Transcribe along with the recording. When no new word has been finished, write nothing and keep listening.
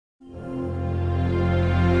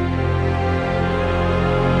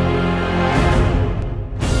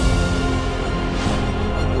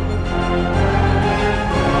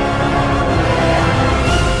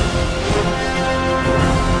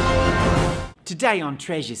Today on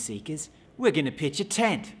Treasure Seekers, we're going to pitch a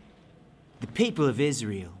tent. The people of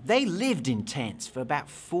Israel, they lived in tents for about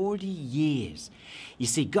 40 years. You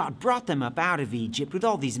see, God brought them up out of Egypt with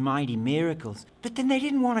all these mighty miracles, but then they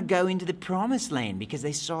didn't want to go into the promised land because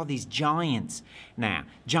they saw these giants. Now,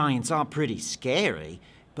 giants are pretty scary,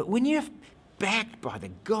 but when you're backed by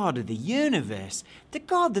the God of the universe, the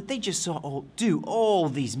God that they just saw do all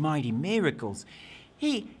these mighty miracles,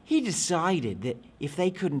 he decided that if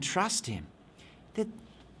they couldn't trust him, that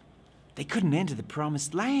they couldn't enter the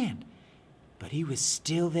promised land. But he was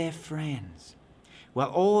still their friends. Well,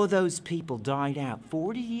 all those people died out.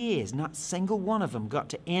 40 years, not a single one of them got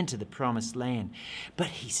to enter the promised land. But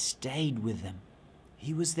he stayed with them.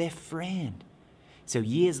 He was their friend. So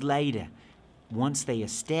years later, once they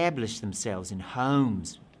established themselves in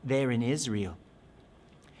homes there in Israel,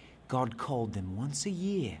 God called them once a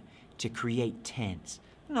year to create tents.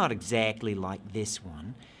 Not exactly like this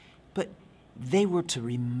one, but they were to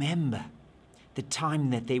remember the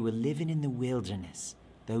time that they were living in the wilderness,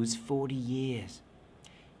 those 40 years.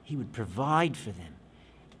 He would provide for them,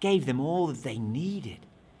 gave them all that they needed.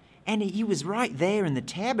 And he was right there in the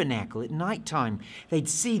tabernacle at nighttime. They'd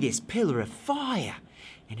see this pillar of fire,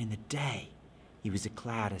 and in the day, he was a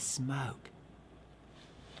cloud of smoke.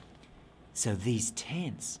 So these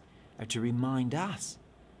tents are to remind us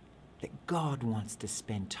that God wants to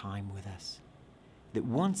spend time with us, that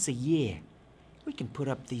once a year, we can put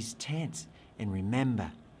up these tents and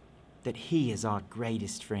remember that he is our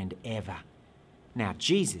greatest friend ever. Now,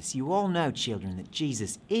 Jesus, you all know, children, that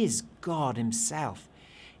Jesus is God himself.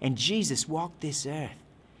 And Jesus walked this earth,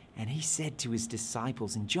 and he said to his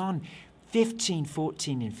disciples in John 15,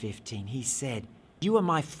 14, and 15, he said, "You are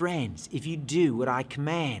my friends if you do what I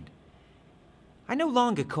command. I no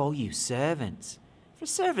longer call you servants, for a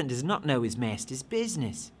servant does not know his master's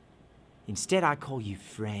business. Instead, I call you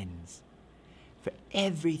friends. For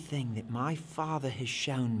everything that my Father has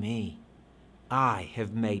shown me, I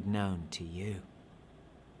have made known to you."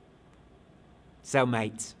 So,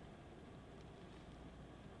 mates,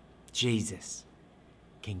 Jesus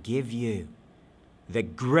can give you the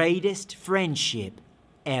greatest friendship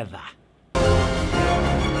ever.